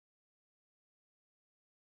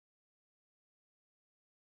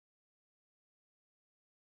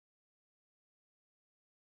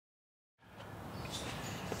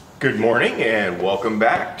Good morning and welcome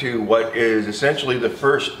back to what is essentially the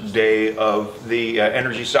first day of the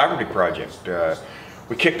Energy Sovereignty Project.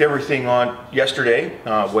 We kicked everything on yesterday,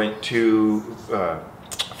 went to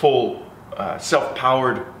full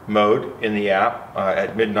self-powered mode in the app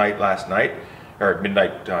at midnight last night, or at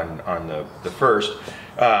midnight on the 1st.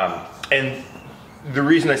 And the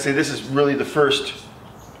reason I say this is really the first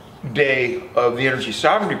day of the Energy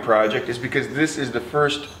Sovereignty Project is because this is the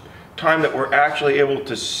first time that we're actually able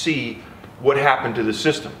to see what happened to the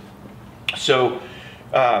system. So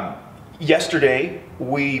yesterday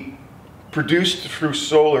we produced through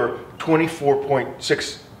solar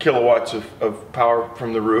 24.6 kilowatts of power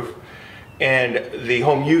from the roof, and the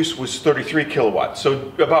home use was 33 kilowatts.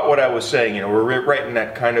 So about what I was saying, we're right in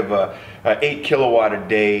that kind of a 8 kilowatt a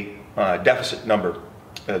day deficit number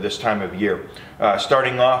this time of year.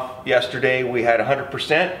 Starting off yesterday, we had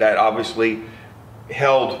 100%. That obviously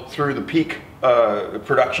held through the peak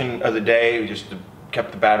production of the day. We just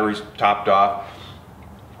kept the batteries topped off.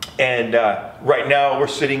 And right now we're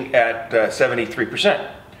sitting at 73%.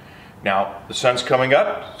 Now the sun's coming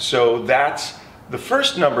up, so that's the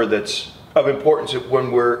first number that's of importance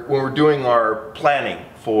when we're doing our planning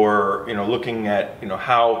for looking at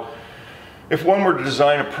how, if one were to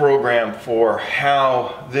design a program for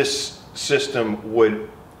how this system would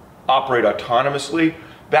operate autonomously,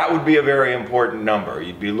 that would be a very important number.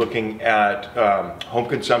 You'd be looking at home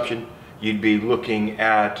consumption, you'd be looking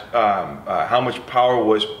at how much power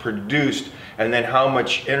was produced, and then how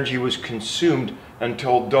much energy was consumed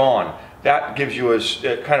until dawn. That gives you a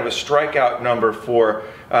kind of a strikeout number for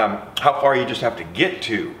how far you just have to get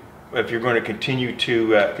to if you're going to continue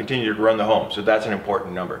to run the home. So that's an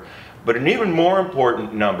important number. But an even more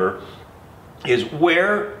important number is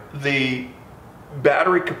where the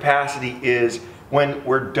battery capacity is when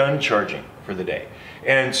we're done charging for the day.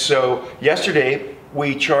 And so yesterday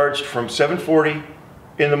we charged from 7:40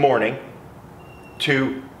 in the morning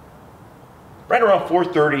to right around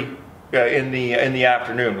 4:30 in the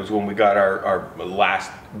afternoon was when we got our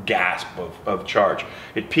last gasp of charge.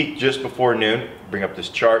 It peaked just before noon. Bring up this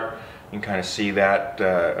chart, you can kind of see that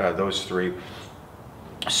those three.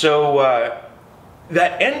 So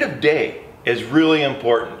that end of day is really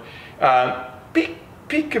important.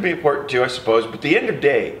 Peak could be important too, I suppose, but the end of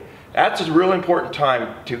day, that's a real important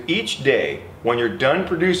time to each day. When you're done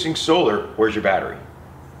producing solar, where's your battery?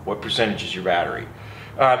 What percentage is your battery?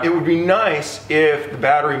 It would be nice if the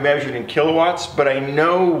battery measured in kilowatts, but I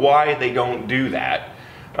know why they don't do that.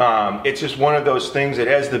 It's just one of those things that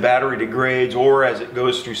as the battery degrades or as it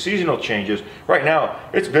goes through seasonal changes, right now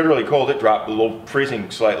it's bitterly cold. It dropped below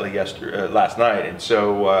freezing slightly last night, and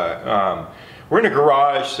so we're in a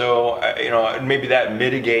garage, so maybe that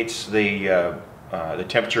mitigates the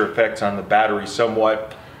temperature effects on the battery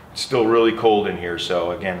somewhat. It's still really cold in here,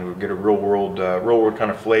 so again, we get a real world kind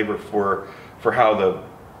of flavor for how the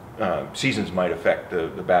seasons might affect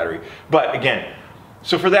the battery. But again,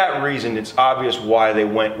 so for that reason, it's obvious why they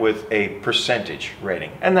went with a percentage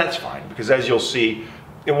rating, and that's fine, because as you'll see,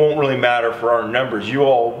 it won't really matter for our numbers. You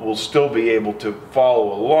all will still be able to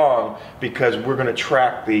follow along because we're going to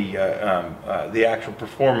track the actual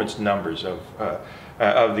performance numbers of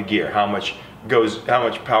the gear. How much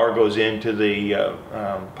power goes into the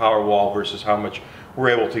power wall versus how much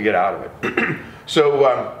we're able to get out of it.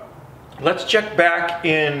 So let's check back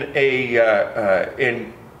in a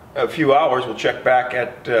few hours. We'll check back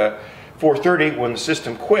at 4:30 when the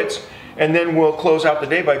system quits. And then we'll close out the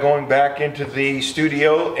day by going back into the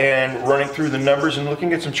studio and running through the numbers and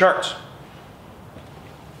looking at some charts.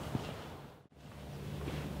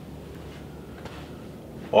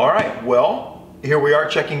 All right, well, here we are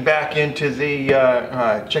checking back into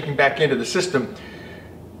the system.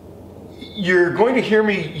 You're going to hear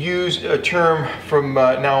me use a term from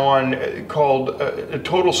now on called a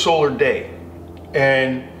total solar day.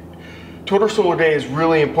 And total solar day is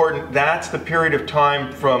really important. That's the period of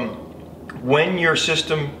time from when your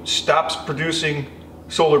system stops producing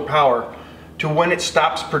solar power to when it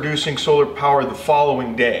stops producing solar power the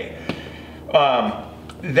following day.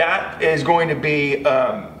 That is going to be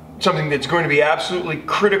something that's going to be absolutely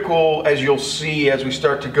critical, as you'll see as we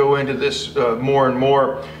start to go into this more and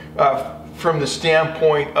more, from the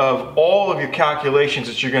standpoint of all of your calculations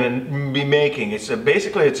that you're going to be making. It's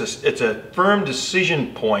basically a firm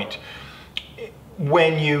decision point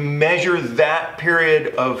when you measure that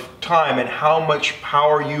period of time and how much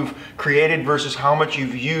power you've created versus how much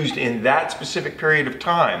you've used in that specific period of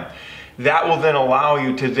time. That will then allow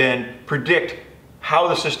you to then predict how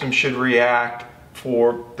the system should react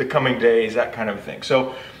for the coming days, that kind of thing.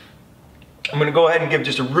 So I'm going to go ahead and give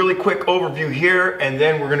just a really quick overview here, and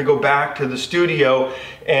then we're going to go back to the studio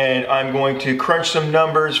and I'm going to crunch some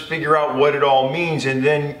numbers, figure out what it all means, and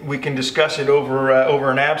then we can discuss it over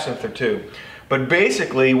an absinthe or two. But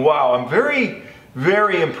basically, wow, I'm very,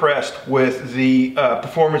 very impressed with the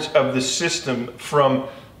performance of the system from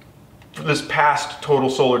this past total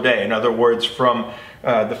solar day. In other words, from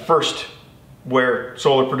the first where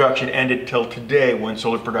solar production ended till today when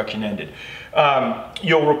solar production ended.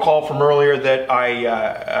 You'll recall from earlier that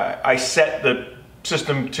I set the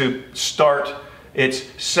system to start its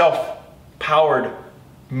self-powered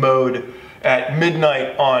mode at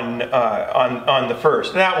midnight on the 1st.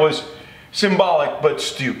 And that was symbolic but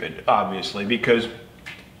stupid, obviously, because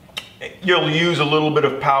you'll use a little bit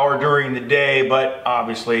of power during the day, but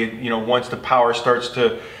obviously, you know, once the power starts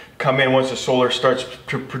to come in, once the solar starts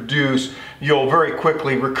to produce, you'll very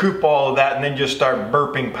quickly recoup all of that and then just start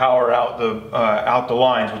burping power out the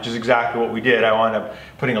lines, which is exactly what we did. I wound up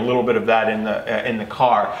putting a little bit of that in the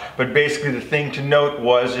car. But basically, the thing to note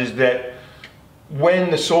is that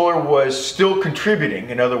when the solar was still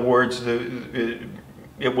contributing, in other words,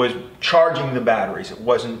 it was charging the batteries. It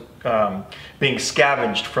wasn't being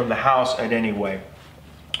scavenged from the house in any way.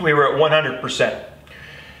 We were at 100%.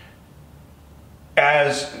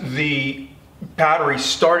 As the battery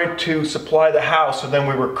started to supply the house, so then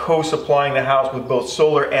we were co-supplying the house with both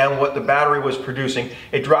solar and what the battery was producing,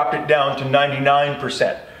 it dropped it down to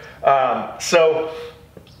 99%.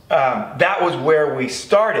 That was where we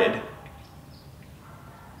started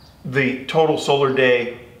the total solar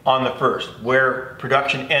day on the 1st, where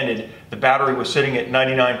production ended. The battery was sitting at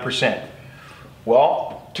 99%.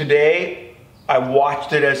 Well, today I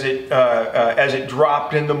watched it as it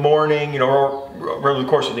dropped in the morning, you know, or over the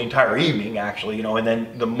course of the entire evening, actually, you know, and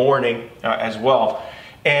then the morning as well.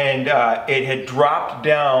 And it had dropped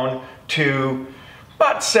down to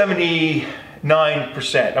about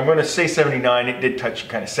 79%. I'm going to say 79. It did touch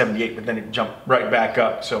kind of 78, but then it jumped right back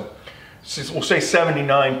up. So we'll say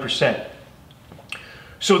 79%.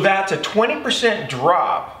 So that's a 20%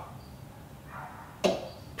 drop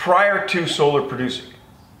prior to solar producing.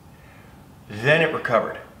 Then it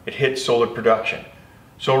recovered. It hit solar production.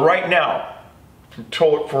 So right now,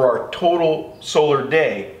 for our total solar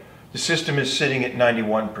day, the system is sitting at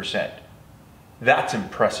 91%. That's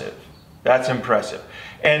impressive. That's impressive.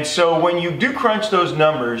 And so when you do crunch those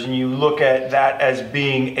numbers and you look at that as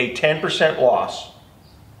being a 10% loss,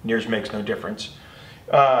 yours makes no difference,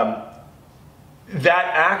 that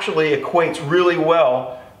actually equates really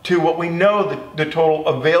well to what we know the total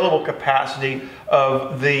available capacity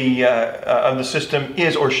of the system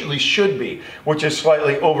is, or at least should be, which is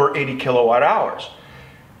slightly over 80 kilowatt hours.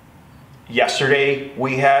 Yesterday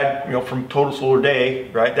we had, you know, from total solar day,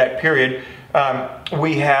 right, that period,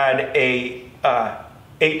 we had a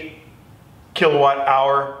 8 kilowatt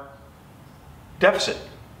hour deficit,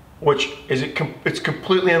 which is it's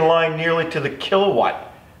completely in line nearly to the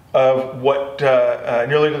kilowatt of what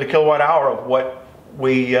nearly to the kilowatt hour of what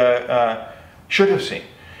we should have seen.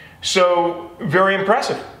 So very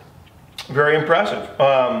impressive, very impressive.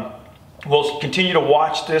 We'll continue to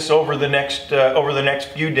watch this over the next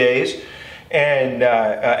few days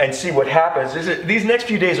and see what happens. These next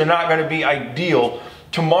few days are not going to be ideal.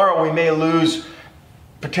 Tomorrow we may lose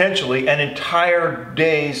potentially an entire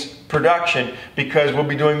day's production because we'll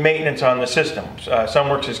be doing maintenance on the system.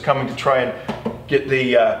 Sunworks is coming to try and get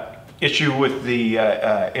the issue with the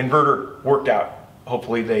inverter worked out.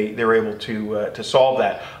 Hopefully they're able to solve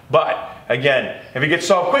that. But again, if it gets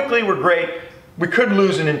solved quickly, we're great. We could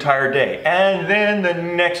lose an entire day, and then the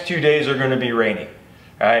next 2 days are going to be rainy.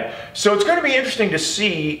 All right? So it's going to be interesting to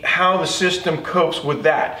see how the system copes with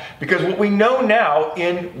that, because what we know now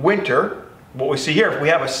in winter, what we see here, if we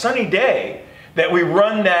have a sunny day, that we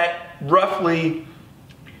run that roughly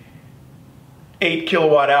 8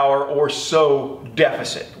 kilowatt hour or so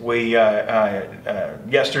deficit. We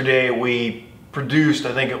yesterday we produced,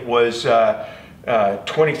 I think it was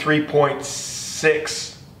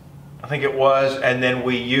 23.6, I think it was, and then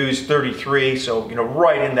we used 33, so, you know,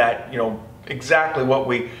 right in that, you know, exactly what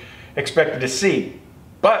we expected to see.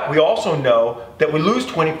 But we also know that we lose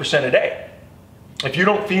 20% a day. If you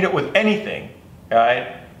don't feed it with anything,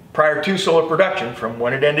 prior to solar production, from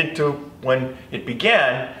when it ended to when it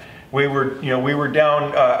began, we were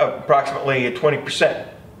down approximately 20%.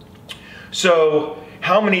 So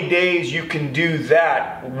how many days you can do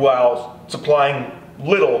that while supplying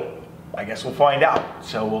little, I guess we'll find out.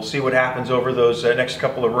 So we'll see what happens over those next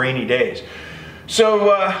couple of rainy days. So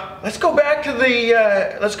let's go back to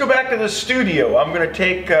the studio. I'm going to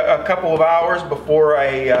take a couple of hours before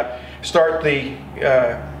I start the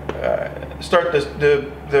start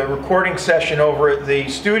the recording session over at the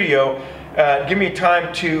studio, give me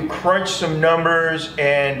time to crunch some numbers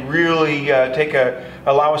and really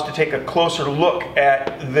allow us to take a closer look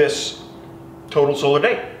at this total solar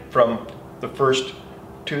day from the first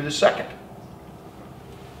to the second.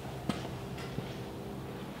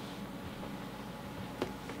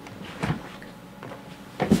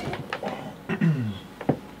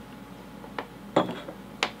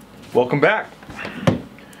 Welcome back.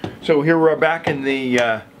 So here we're back in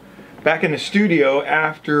the studio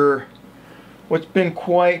after what's been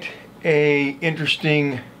quite a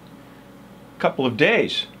interesting couple of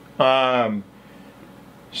days. Wow.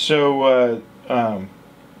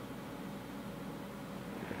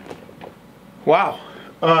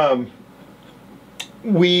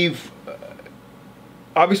 We've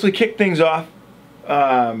obviously kicked things off.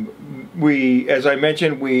 As I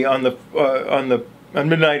mentioned, on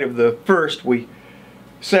midnight of the 1st, we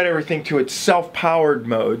set everything to its self-powered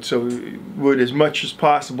mode, so we would, as much as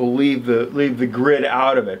possible, leave the grid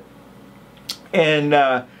out of it. And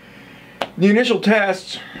the initial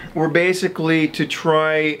tests were basically to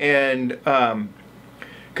try and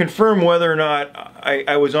confirm whether or not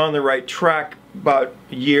I was on the right track. About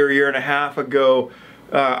a year and a half ago,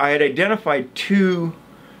 I had identified two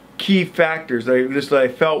key factors that I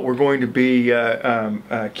felt were going to be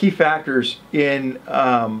key factors in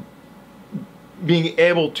being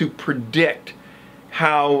able to predict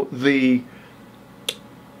how the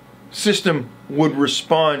system would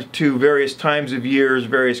respond to various times of years,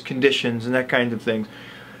 various conditions, and that kind of things.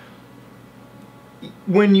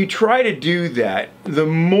 When you try to do that, the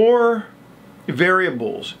more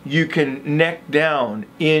variables you can neck down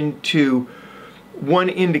into one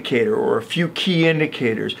indicator or a few key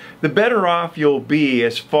indicators, the better off you'll be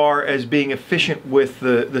as far as being efficient with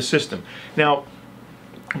the system. Now,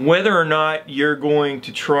 whether or not you're going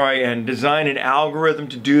to try and design an algorithm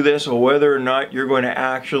to do this, or whether or not you're going to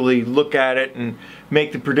actually look at it and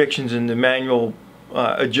make the predictions and the manual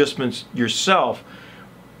adjustments yourself,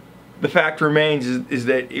 the fact remains is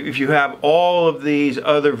that if you have all of these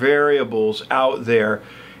other variables out there,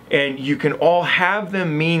 and you can all have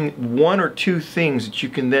them mean one or two things that you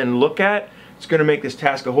can then look at, it's going to make this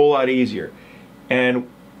task a whole lot easier. And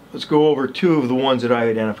let's go over two of the ones that I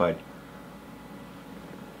identified.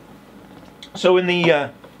 So in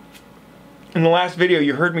the last video,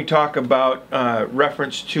 you heard me talk about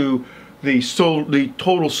reference to the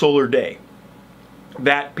total solar day.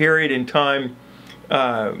 That period in time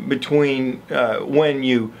between when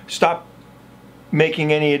you stop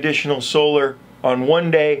making any additional solar on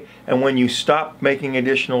one day and when you stop making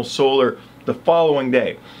additional solar the following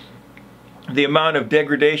day. The amount of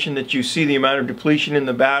degradation that you see, the amount of depletion in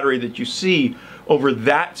the battery that you see over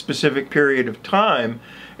that specific period of time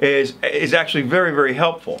is actually very, very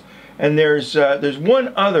helpful. And there's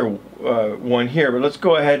one other one here, but let's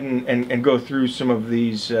go ahead and go through some of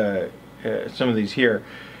these here.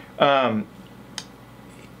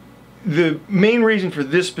 The main reason for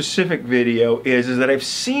this specific video is that I've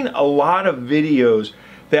seen a lot of videos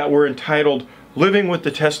that were entitled "Living with the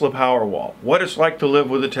Tesla Powerwall," what it's like to live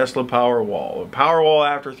with a Tesla Powerwall, a Powerwall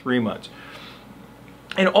after 3 months.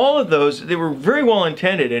 And all of those, they were very well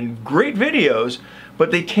intended and great videos, but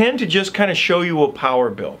they tend to just kind of show you a power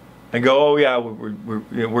bill and go, oh yeah,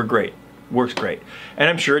 we're great, works great. And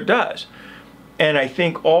I'm sure it does. And I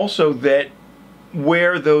think also that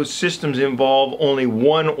where those systems involve only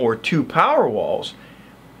one or two power walls,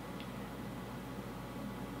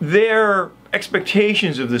 their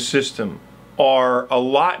expectations of the system are a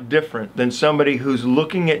lot different than somebody who's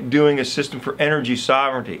looking at doing a system for energy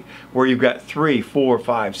sovereignty where you've got 3, 4,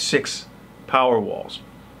 5, 6 power walls.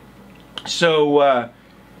 So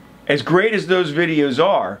as great as those videos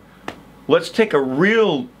are, let's take a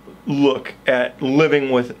real look at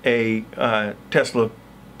living with a Tesla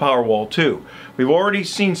Powerwall 2. We've already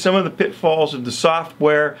seen some of the pitfalls of the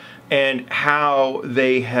software and how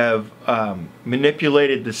they have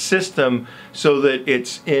manipulated the system so that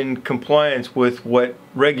it's in compliance with what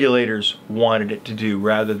regulators wanted it to do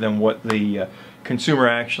rather than what the consumer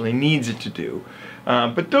actually needs it to do.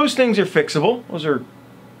 But those things are fixable. Those are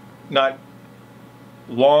not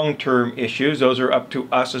long-term issues. Those are up to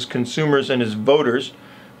us as consumers and as voters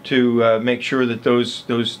to make sure that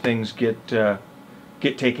those things get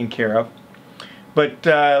taken care of. But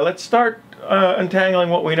let's start untangling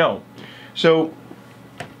what we know. So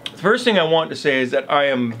the first thing I want to say is that I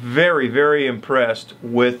am very, very impressed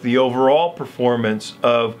with the overall performance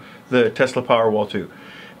of the Tesla Powerwall 2.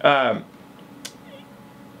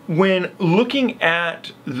 When looking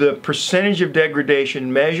at the percentage of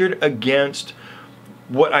degradation measured against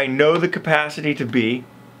what I know the capacity to be,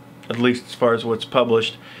 at least as far as what's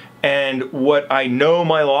published. And what I know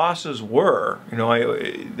my losses were, you know,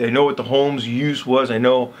 I know what the home's use was. I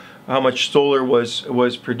know how much solar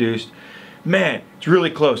was produced. Man, it's really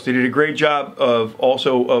close. They did a great job of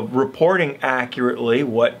also of reporting accurately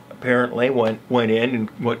what apparently went in and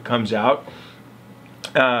what comes out.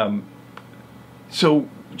 So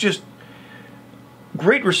just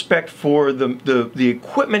great respect for the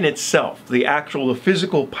equipment itself, the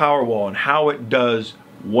physical Powerwall, and how it does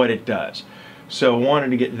what it does. So I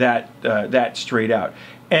wanted to get that straight out.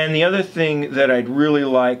 And the other thing that I'd really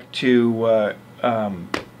like to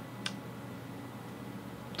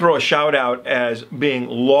throw a shout out as being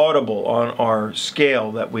laudable on our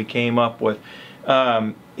scale that we came up with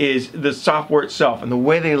is the software itself and the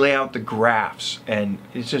way they lay out the graphs. And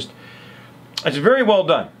it's very well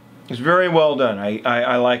done. It's very well done.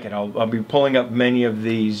 I like it. I'll be pulling up many of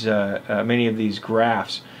these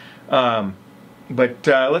graphs. But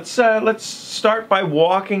let's start by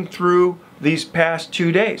walking through these past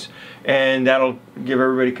 2 days, and that'll give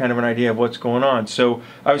everybody kind of an idea of what's going on. So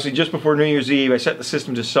obviously just before New Year's Eve, I set the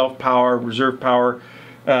system to self-power, reserve power,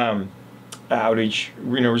 outage,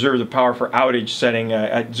 reserve the power for outage setting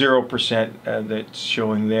at 0%. That's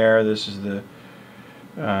showing there. This is the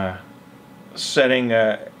setting,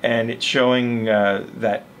 and it's showing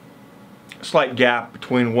that slight gap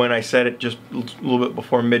between when I set it just a little bit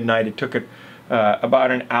before midnight. It took it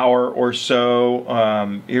about an hour or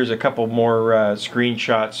so. Here's a couple more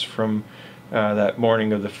screenshots from that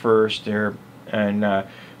morning of the 1st there. And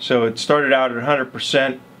so it started out at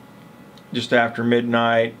 100% just after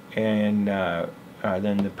midnight, and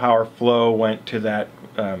then the power flow went to that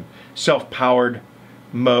self-powered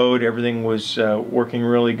mode. Everything was working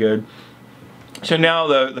really good. So now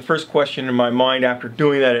the first question in my mind after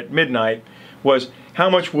doing that at midnight was, how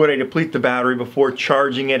much would I deplete the battery before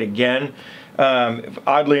charging it again?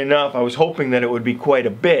 Oddly enough, I was hoping that it would be quite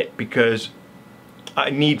a bit, because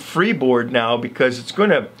I need freeboard now, because it's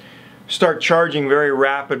going to start charging very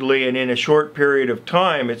rapidly, and in a short period of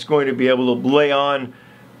time it's going to be able to lay on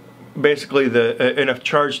basically enough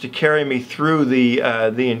charge to carry me through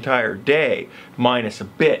the entire day, minus a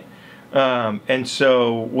bit. And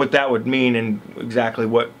so what that would mean, and exactly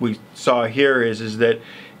what we saw here, is that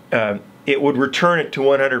it would return it to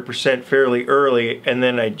 100% fairly early, and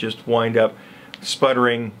then I'd just wind up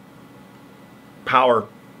sputtering power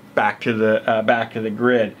back to the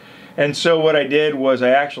grid. And so what I did was I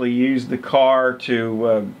actually used the car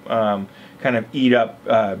to kind of eat up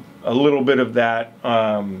a little bit of that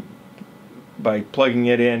by plugging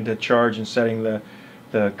it in to charge and setting the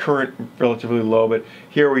current relatively low. But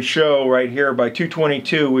here we show right here by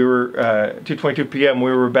 2:22 we were 2:22 p.m.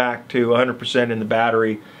 we were back to 100% in the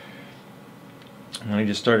battery, and I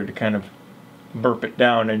just started to kind of burp it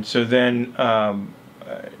down. And so then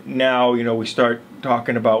now, you know, we start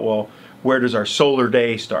talking about, well, where does our solar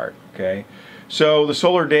day start? Okay, so the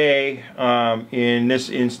solar day in this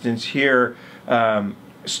instance here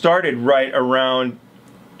started right around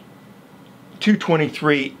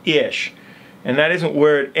 2:23-ish, and that isn't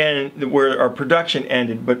where our production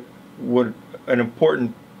ended, but what an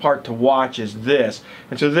important part to watch is this.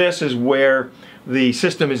 And so this is where the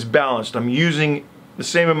system is balanced. I'm using the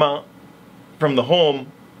same amount from the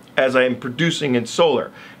home as I am producing in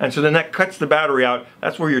solar, and so then that cuts the battery out.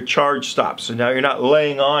 That's where your charge stops. So now you're not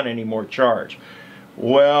laying on any more charge.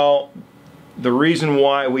 Well, the reason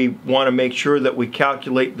why we want to make sure that we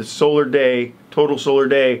calculate the solar day, total solar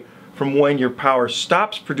day, from when your power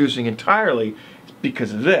stops producing entirely is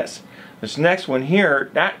because of this. This next one here,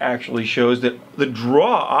 that actually shows that the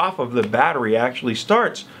draw off of the battery actually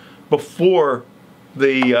starts before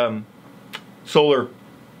the solar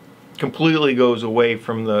completely goes away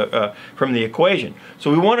from the equation. So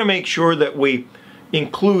we want to make sure that we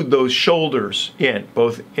include those shoulders in,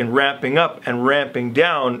 both in ramping up and ramping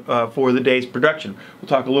down for the day's production. We'll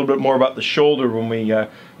talk a little bit more about the shoulder when we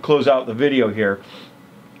close out the video here.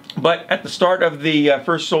 But at the start of the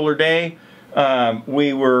first solar day,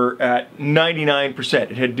 we were at 99%.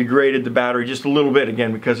 It had degraded the battery just a little bit,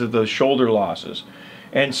 again, because of those shoulder losses.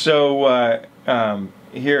 And so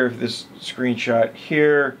here, this screenshot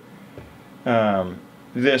here,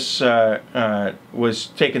 this was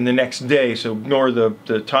taken the next day, so ignore the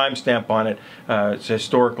timestamp on it. It's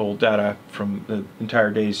historical data from the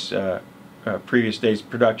entire day's previous day's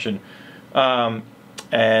production.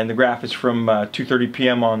 And the graph is from 2:30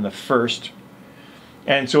 p.m. on the 1st.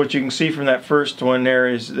 And so what you can see from that first one there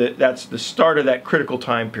is that that's the start of that critical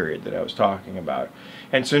time period that I was talking about.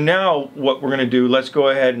 And so now what we're going to do, let's go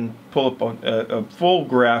ahead and pull up a full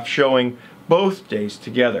graph showing both days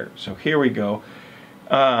together. So here we go.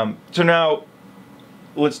 So now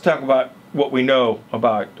let's talk about what we know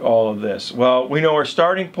about all of this. Well, we know our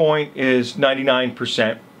starting point is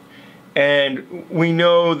 99%, and we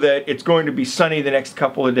know that it's going to be sunny the next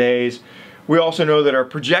couple of days. We also know that our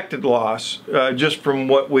projected loss, just from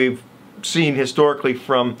what we've seen historically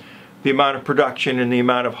from the amount of production and the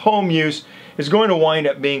amount of home use, is going to wind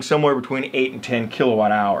up being somewhere between 8 and 10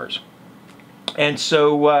 kilowatt hours. And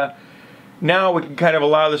so now we can kind of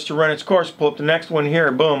allow this to run its course. Pull up the next one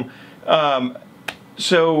here, boom.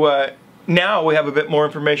 Now we have a bit more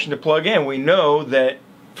information to plug in. We know that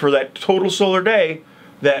for that total solar day,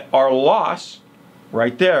 that our loss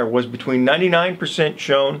right there was between 99%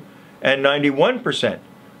 shown and 91%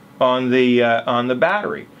 on the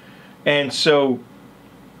battery. And so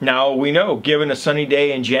now we know, given a sunny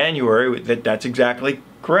day in January, that that's exactly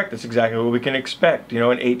correct. That's exactly what we can expect. You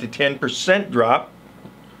know, an 8 to 10% drop.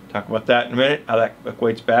 Talk about that in a minute, how that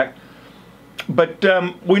equates back. But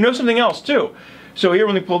we know something else too. So here,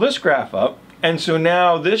 when we pull this graph up, and so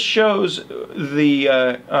now this shows the,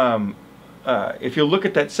 if you look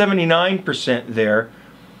at that 79% there,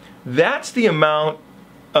 that's the amount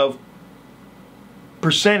of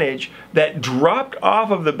percentage that dropped off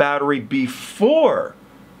of the battery before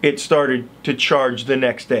it started to charge the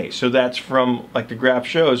next day. So that's from, like the graph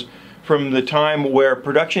shows, from the time where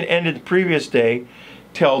production ended the previous day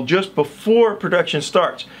till just before production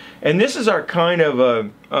starts. And this is our kind of a,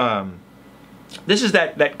 this is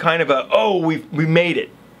that kind of a, oh, we made it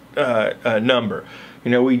number. You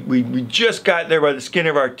know, we just got there by the skin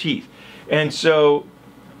of our teeth. And so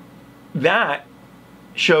that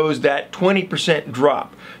shows that 20%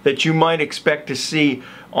 drop that you might expect to see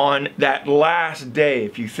on that last day.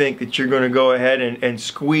 If you think that you're going to go ahead and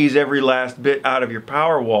squeeze every last bit out of your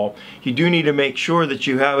power wall, you do need to make sure that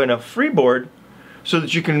you have enough freeboard so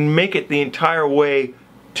that you can make it the entire way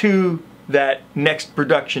to that next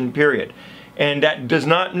production period. And that does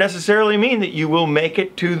not necessarily mean that you will make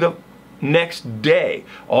it to the next day.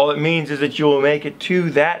 All it means is that you will make it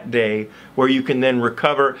to that day where you can then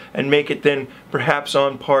recover and make it then perhaps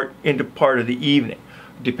into part of the evening.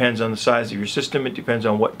 It depends on the size of your system. It depends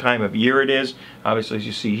on what time of year it is. Obviously, as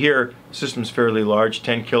you see here, the system's fairly large,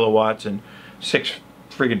 10 kilowatts and 6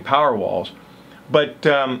 friggin' power walls. But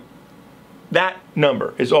that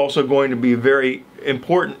number is also going to be a very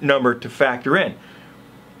important number to factor in.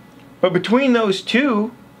 But between those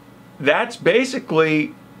two, that's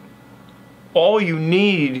basically all you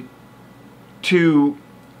need to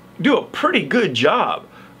do a pretty good job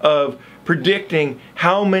of predicting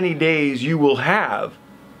how many days you will have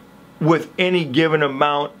with any given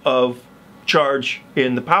amount of charge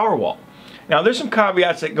in the power wall. Now, there's some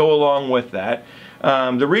caveats that go along with that.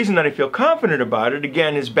 The reason that I feel confident about it,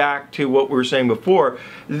 again, is back to what we were saying before.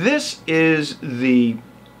 This is the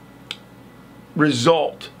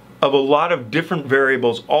result of a lot of different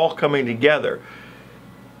variables all coming together.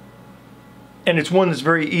 And it's one that's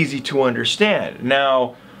very easy to understand.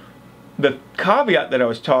 Now, the caveat that I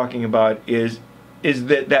was talking about is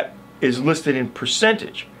that is listed in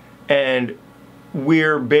percentage. And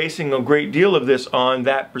we're basing a great deal of this on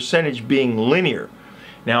that percentage being linear.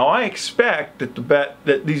 Now, I expect that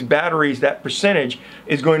that these batteries, that percentage,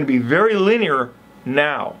 is going to be very linear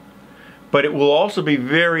now. But it will also be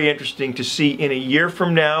very interesting to see in a year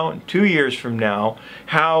from now, and 2 years from now,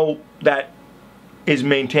 how that is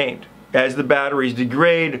maintained. As the batteries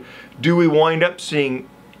degrade, do we wind up seeing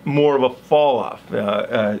more of a fall off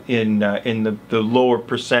in the lower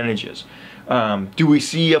percentages? Do we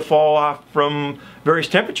see a fall off from various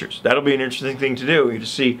temperatures? That'll be an interesting thing to do. To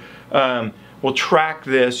see, we'll track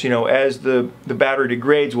this, you know, as the battery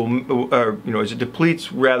degrades, as it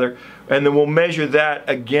depletes rather, and then we'll measure that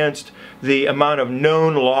against the amount of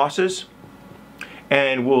known losses.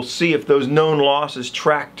 And we'll see if those known losses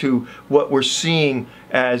track to what we're seeing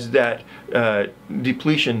as that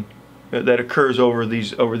depletion that occurs over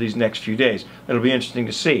these next few days. That'll be interesting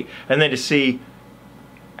to see. And then to see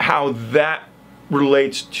how that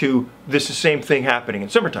relates to this same thing happening in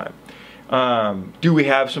summertime. Do we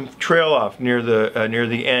have some trail off near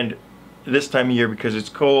the end this time of year because it's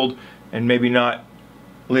cold, and maybe not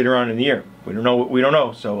later on in the year? We don't know. We don't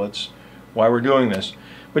know. So that's why we're doing this.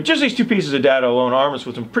 But just these two pieces of data alone arm us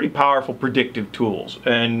with some pretty powerful predictive tools,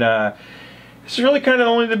 and this is really kind of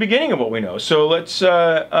only the beginning of what we know. So let's take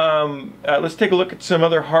a look at some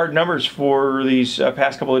other hard numbers for these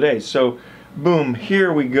past couple of days. So, boom,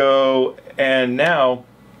 here we go, and now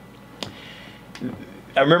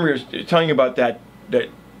I remember telling you about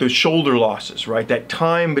the shoulder losses, right? That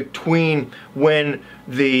time between when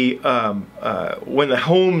the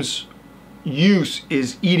homes use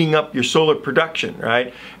is eating up your solar production,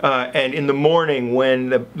 right? And in the morning when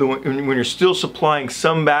when you're still supplying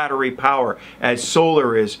some battery power as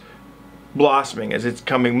solar is blossoming, as it's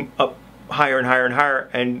coming up higher and higher and higher,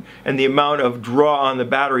 and the amount of draw on the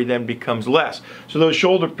battery then becomes less. So those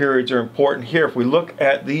shoulder periods are important here. If we look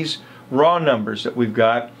at these raw numbers that we've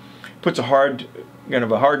got, puts a hard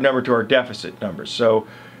number to our deficit numbers. So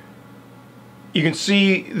you can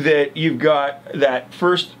see that you've got that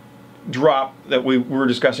first drop that we were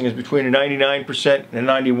discussing is between a 99% and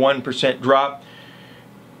a 91% drop.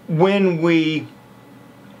 When we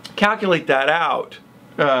calculate that out,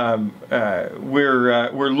 we're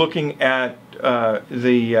looking at a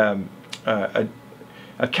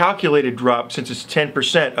calculated drop, since it's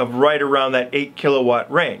 10%, of right around that 8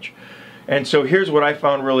 kilowatt range. And so here's what I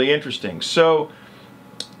found really interesting. So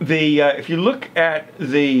if you look at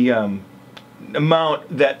the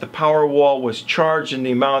amount that the power wall was charged and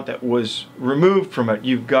the amount that was removed from it,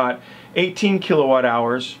 you've got 18 kilowatt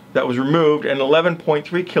hours that was removed and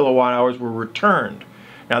 11.3 kilowatt hours were returned.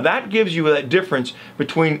 Now that gives you that difference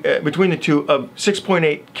between the two of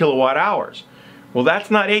 6.8 kilowatt hours. Well,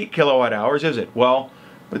 that's not 8 kilowatt hours, is it? Well,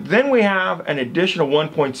 but then we have an additional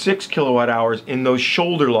 1.6 kilowatt hours in those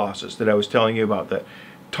shoulder losses that I was telling you about, the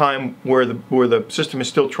time where the system is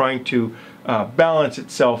still trying to balance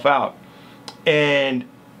itself out. And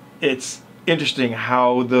it's interesting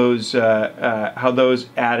how those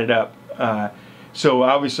added up. So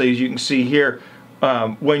obviously, as you can see here,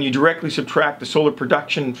 when you directly subtract the solar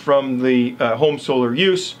production from the home solar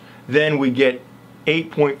use, then we get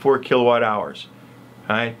 8.4 kilowatt hours.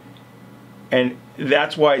 Right? And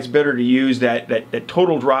that's why it's better to use that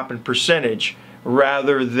total drop in percentage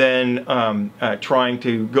rather than trying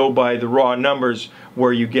to go by the raw numbers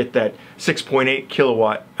where you get that 6.8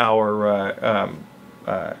 kilowatt hour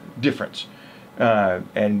difference.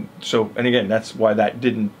 And again, that's why that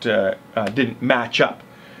didn't match up.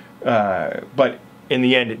 But in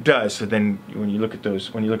the end, it does. So then, when you look at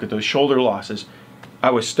those shoulder losses, I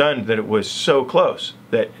was stunned that it was so close.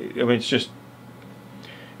 That, I mean,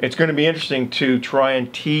 it's going to be interesting to try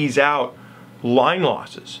and tease out line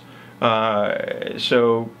losses.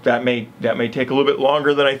 So that may take a little bit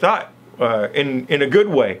longer than I thought, in a good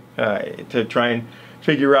way, to try and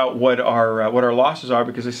figure out what our losses are,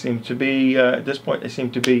 because they seem to be at this point, they seem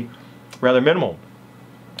to be rather minimal.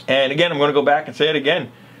 And again, I'm going to go back and say it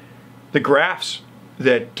again. The graphs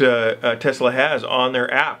that Tesla has on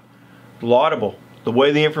their app, laudable. The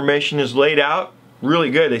way the information is laid out,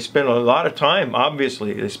 really good. They spend a lot of time,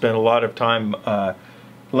 obviously, they spend a lot of time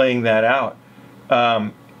laying that out.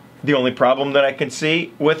 The only problem that I can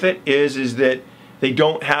see with it is that they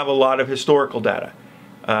don't have a lot of historical data.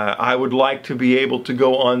 I would like to be able to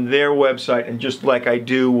go on their website, and just like I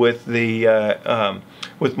do with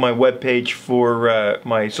with my web page for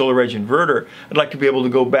my SolarEdge inverter, I'd like to be able to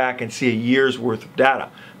go back and see a year's worth of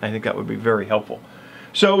data. I think that would be very helpful.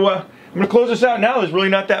 So I'm going to close this out now. There's really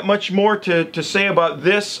not that much more to say about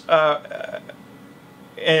this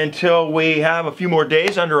until we have a few more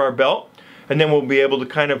days under our belt, and then we'll be able to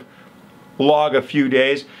kind of log a few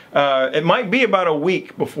days. It might be about a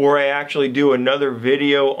week before I actually do another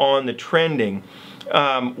video on the trending.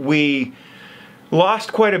 We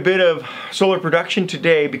lost quite a bit of solar production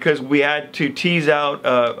today because we had to tease out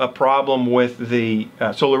a problem with the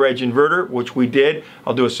SolarEdge inverter, which we did.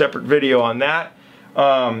 I'll do a separate video on that,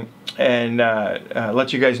 and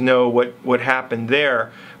let you guys know what happened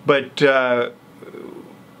there. But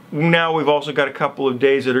now we've also got a couple of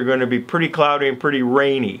days that are going to be pretty cloudy and pretty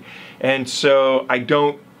rainy, and so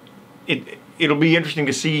it'll be interesting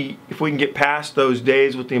to see if we can get past those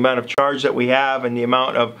days with the amount of charge that we have and the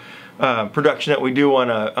amount of production that we do on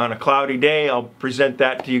a cloudy day. I'll present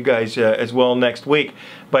that to you guys as well next week.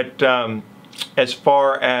 But as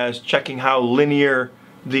far as checking how linear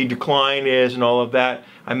the decline is and all of that,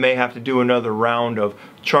 I may have to do another round of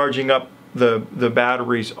charging up the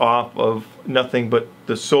batteries off of nothing but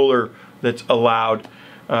the solar that's allowed,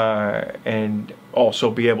 and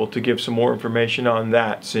also be able to give some more information on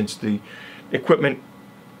that, since the equipment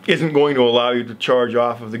isn't going to allow you to charge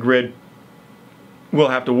off of the grid. We'll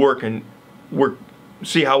have to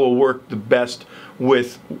see how we'll work the best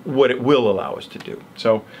with what it will allow us to do.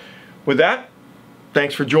 So with that,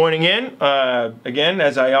 thanks for joining in. Again,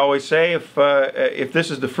 as I always say, if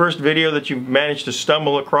this is the first video that you've managed to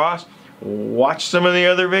stumble across, watch some of the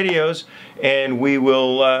other videos, and we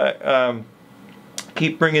will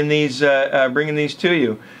keep bringing these to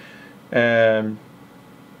you.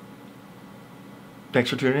 Thanks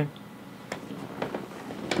for tuning in.